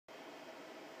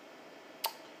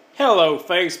Hello,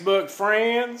 Facebook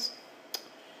friends.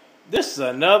 This is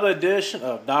another edition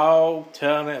of Dog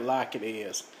Telling It Like It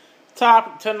Is.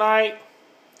 Topic tonight,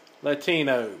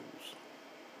 Latinos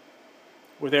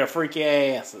with their freaky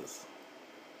asses.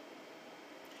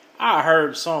 I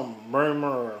heard some rumor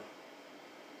or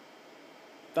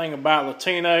thing about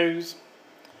Latinos.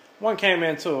 One came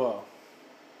into a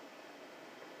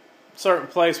certain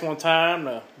place one time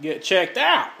to get checked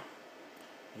out.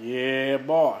 Yeah,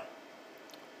 boy.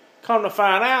 Come to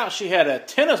find out, she had a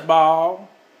tennis ball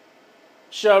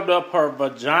shoved up her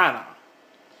vagina.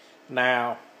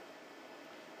 Now,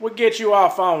 we'll get you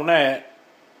off on that.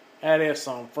 That is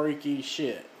some freaky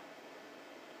shit.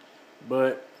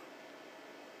 But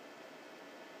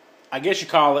I guess you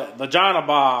call it vagina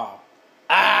ball.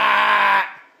 Ah!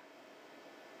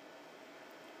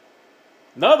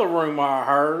 Another rumor I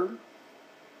heard.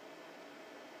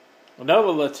 Another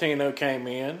Latino came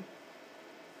in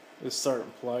this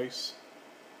certain place.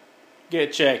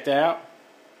 Get checked out.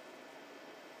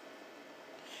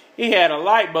 He had a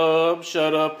light bulb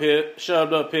shoved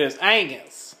up his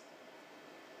anus.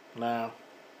 Now,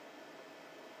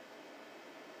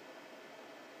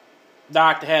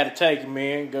 doctor had to take him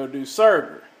in and go do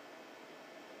surgery.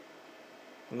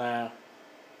 Now,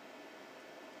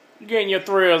 you're getting your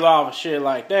thrills off of shit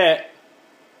like that.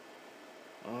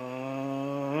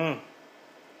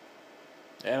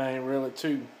 That ain't really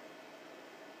too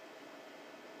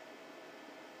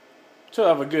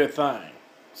of a good thing.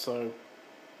 So,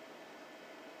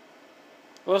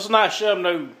 let's not shove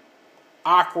no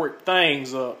awkward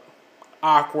things up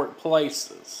awkward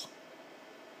places.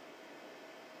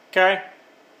 Okay?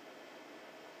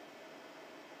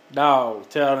 Dog,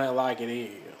 telling it like it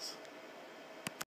is.